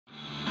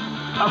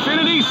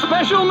Affinity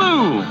special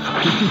move.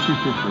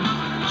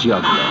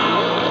 Juggler.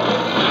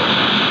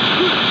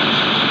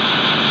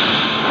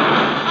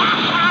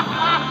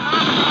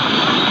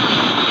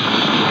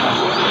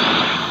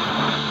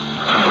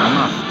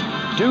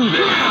 Do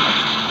this.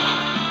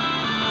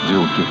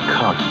 Don't get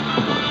cocky.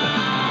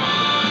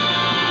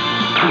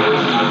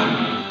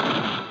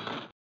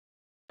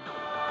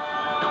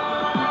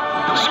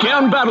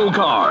 Scan battle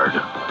card.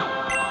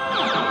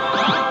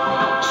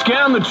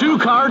 Scan the 2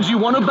 cards you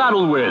want to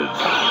battle with.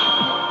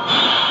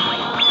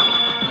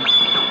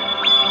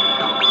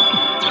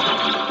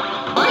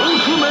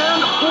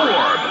 Ultraman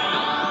Orb.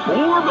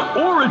 Orb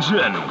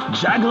Origin.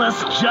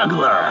 JUGGLUS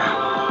Juggler.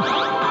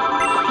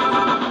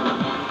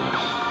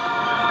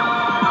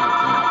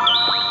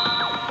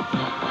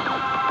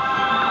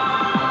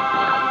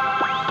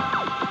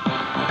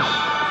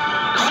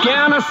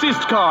 Scan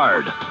assist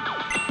card.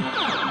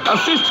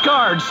 Assist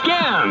card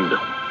scanned.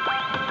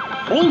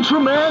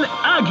 Ultraman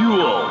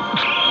Agul.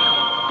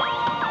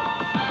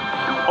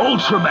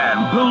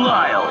 Ultraman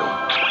Belial.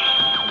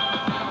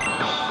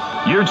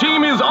 Your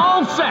team is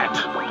all set.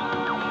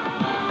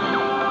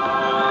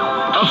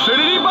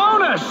 Affinity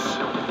bonus.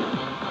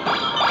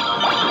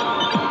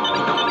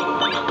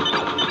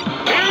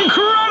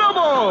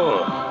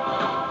 Incredible!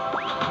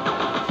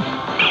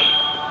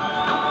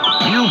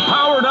 You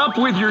powered up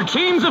with your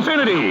team's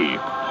affinity.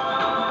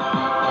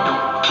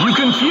 You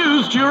can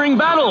fuse during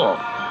battle.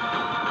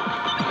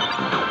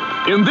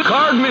 In the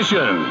card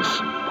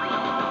missions.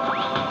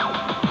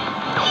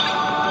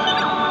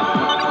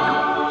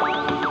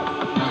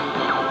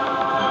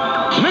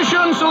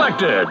 Mission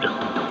selected.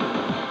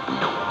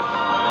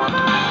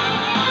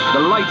 The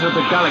light of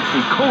the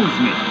galaxy calls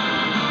me.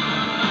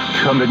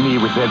 Come to me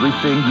with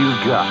everything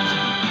you've got.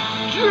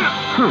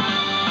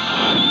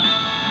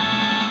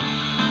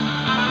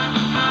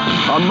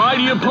 A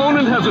mighty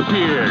opponent has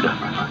appeared.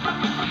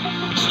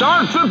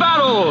 Start the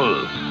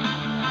battle!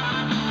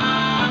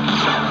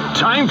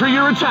 Time for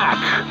your attack.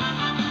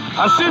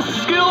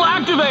 Assist skill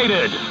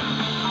activated.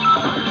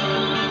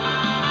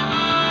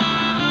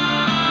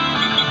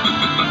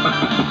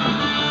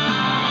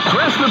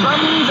 Press the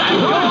buttons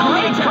and go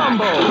great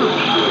combo!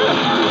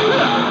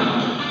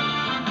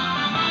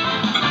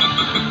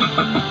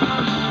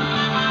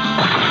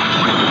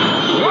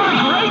 What a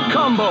great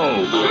combo!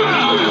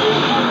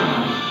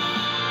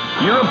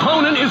 Your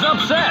opponent is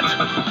upset.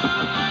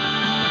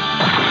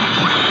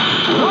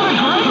 What a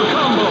great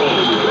combo!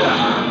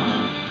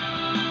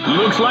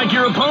 Looks like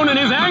your opponent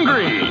is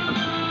angry.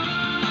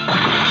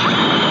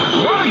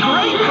 What a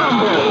great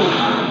combo!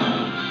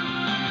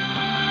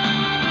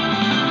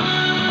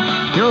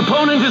 Your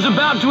opponent is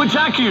about to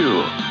attack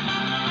you.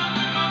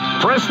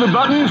 Press the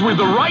buttons with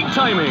the right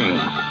timing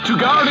to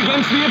guard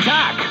against the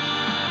attack.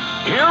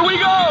 Here we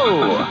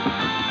go!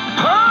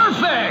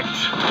 Perfect!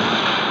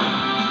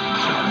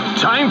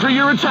 Time for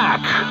your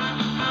attack.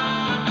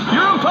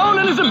 Your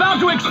opponent is about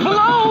to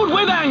explode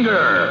with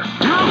anger.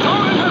 Your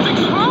opponent has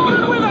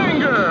exploded with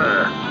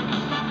anger.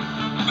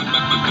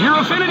 Your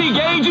affinity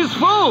gauge is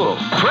full.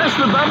 Press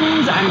the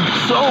buttons and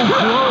so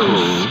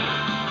close.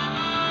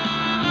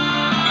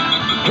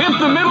 Hit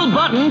the middle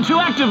button to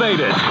activate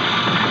it.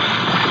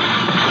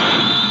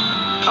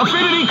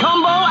 Affinity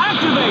combo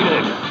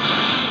activated.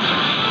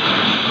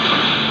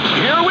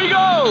 Here we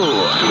go.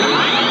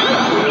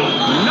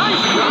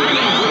 Nice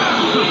timing.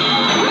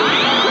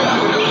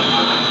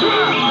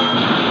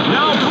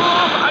 Now pull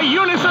off a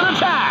unison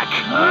attack.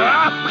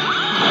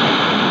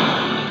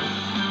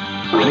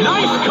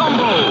 Nice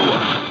combo.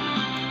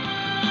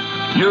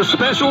 Your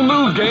special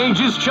move gauge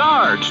is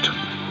charged.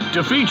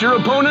 Defeat your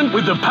opponent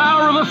with the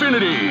power of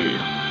affinity.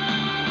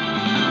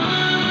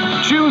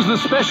 Choose the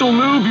special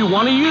move you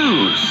want to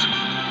use.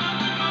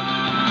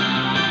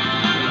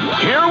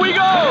 Here we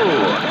go!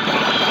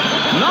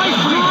 Nice,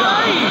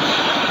 great!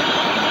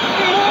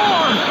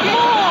 More!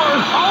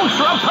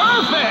 Ultra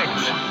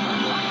perfect!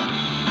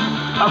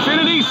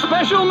 Affinity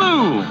special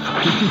move.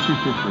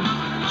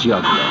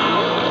 Juggler.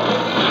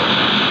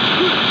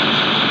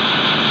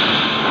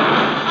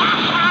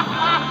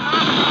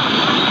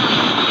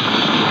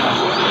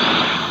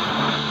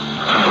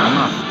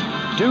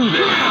 Do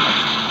this.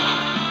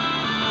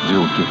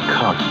 Don't get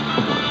cocky.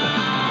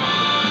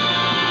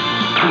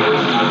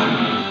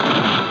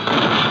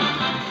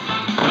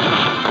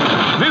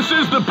 This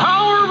is the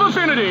power of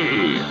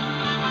affinity.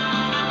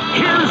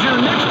 Here's your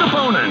next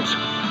opponent.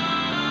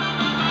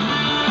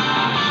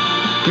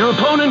 Your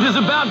opponent is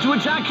about to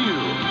attack you.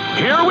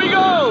 Here we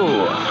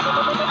go.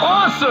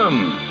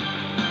 Awesome.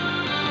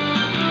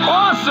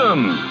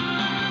 Awesome.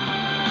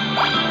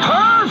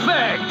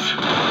 Perfect.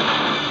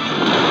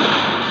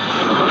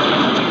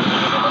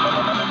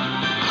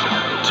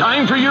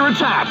 Time for your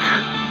attack.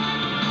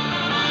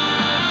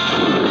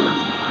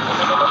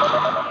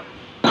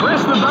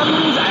 Press the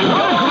buttons and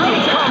what a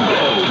great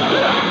combo!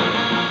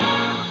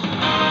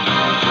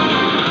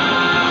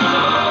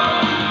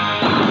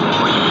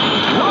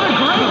 What a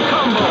great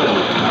combo!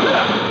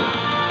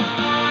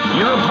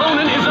 Your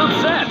opponent is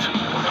upset.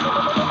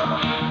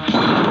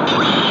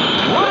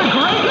 What a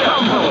great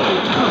combo!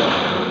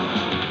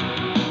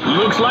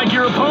 like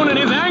your opponent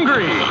is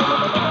angry.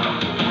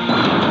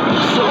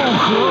 So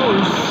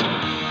close.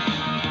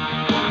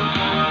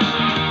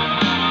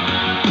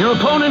 Your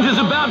opponent is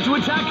about to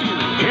attack you.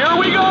 Here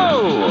we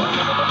go.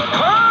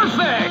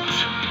 Perfect.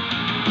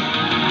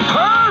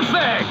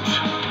 Perfect.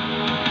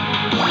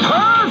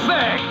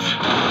 Perfect.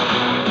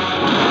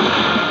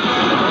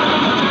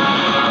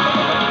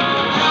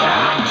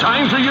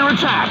 Time for your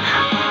attack.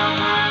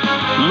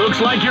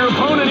 Looks like your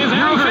opponent is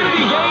angry. Your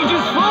affinity gauge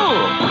is full.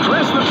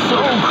 Press the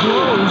so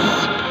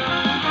close.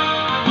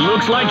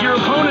 Looks like your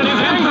opponent is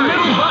angry. Hit the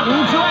middle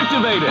button to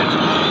activate it.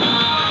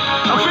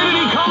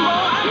 Affinity combo.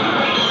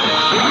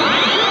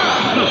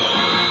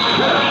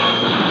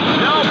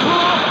 Now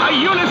pull off a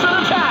unison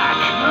attack.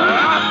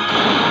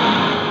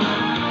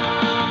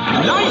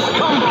 Nice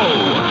combo.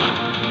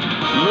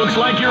 Looks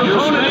like your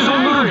opponent is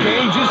angry. Your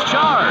gauge is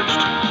charged.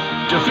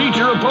 Defeat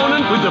your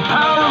opponent with the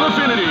power of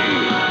affinity.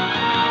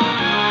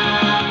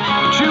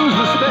 Choose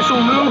the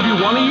special move you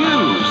want to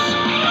use.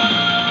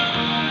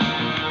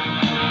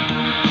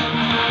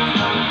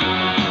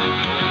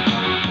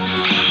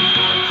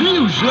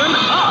 Fusion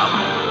up.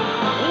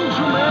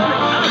 Ultraman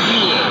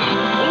Agul.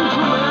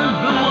 Ultraman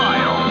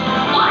Belial.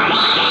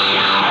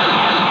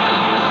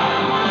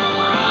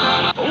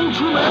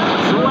 Ultraman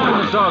surround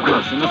the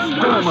darkness in a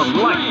storm of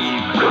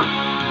light.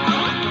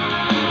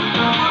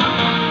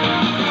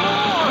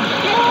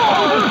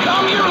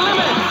 Overcome your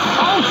limits.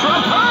 Ultra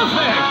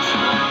perfect.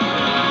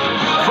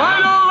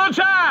 Final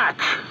attack!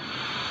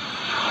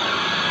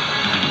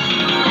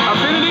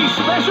 Affinity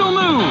special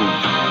move!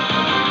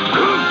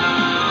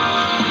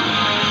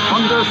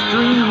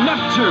 Thunderstream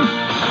Neptune!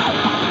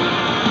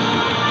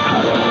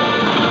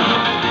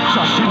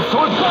 Shashin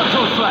for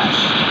Battle Flash!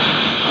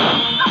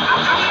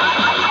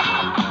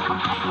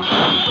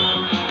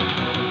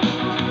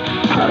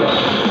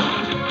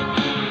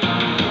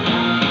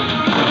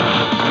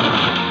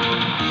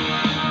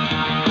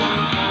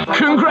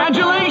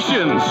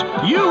 Congratulations!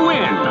 You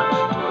win!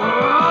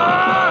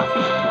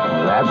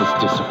 That was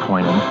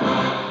disappointing.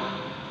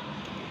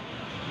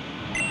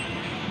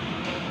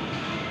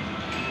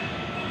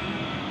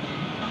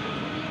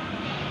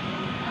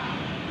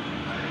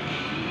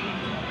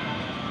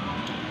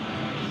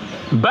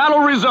 Battle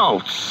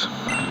results.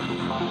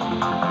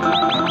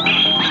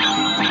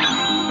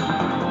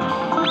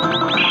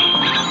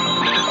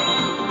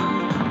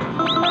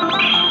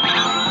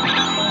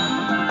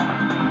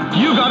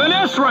 You got an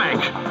S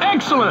rank.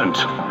 Excellent.